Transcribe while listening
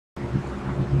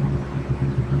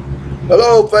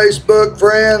Hello Facebook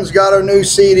friends, got our new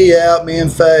CD out, me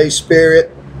and Faye Spirit,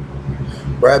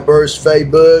 Brad Burress, Faye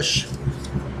Bush.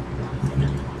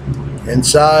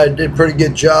 Inside did a pretty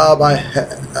good job. I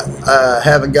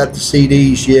haven't got the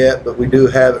CDs yet, but we do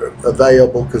have it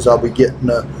available because I'll be getting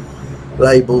the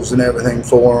labels and everything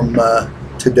for them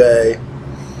today.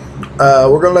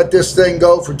 We're going to let this thing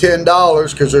go for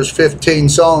 $10 because there's 15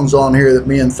 songs on here that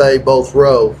me and Faye both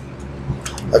wrote.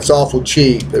 That's awful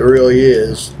cheap. It really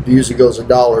is. It usually goes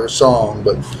 $1 a song,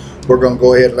 but we're going to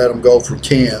go ahead and let them go for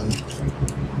 10.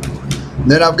 And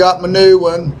then I've got my new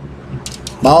one,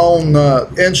 my own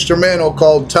instrumental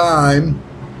called Time.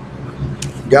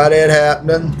 Got it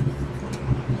happening.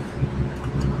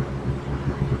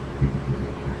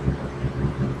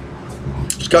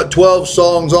 It's got 12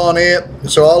 songs on it,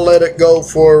 so I'll let it go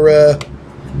for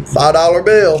 $5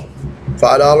 bill.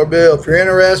 $5 bill. If you're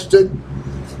interested,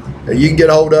 you can get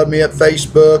a hold of me at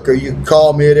Facebook, or you can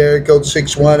call me at area code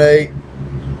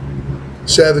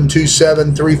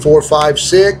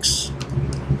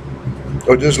 618-727-3456,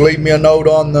 or just leave me a note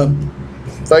on the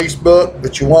Facebook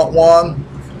that you want one.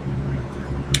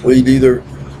 We'd either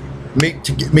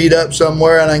meet up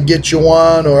somewhere and I can get you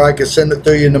one, or I can send it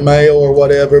to you in the mail or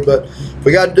whatever. But if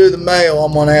we got to do the mail,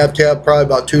 I'm going to have probably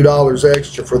about $2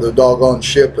 extra for the doggone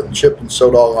shipping. Shipping's so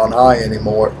doggone high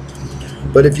anymore.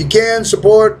 But if you can,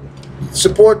 support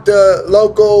the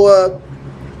local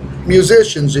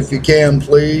musicians if you can,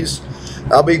 please.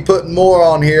 I'll be putting more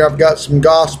on here. I've got some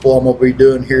gospel I'm going to be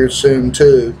doing here soon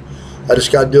too. I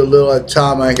just got to do a little at a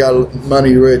time. I ain't got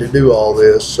money ready to do all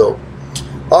this. So,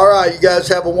 alright, you guys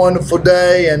have a wonderful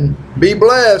day and be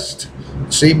blessed.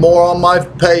 See more on my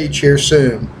page here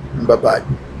soon. Bye-bye.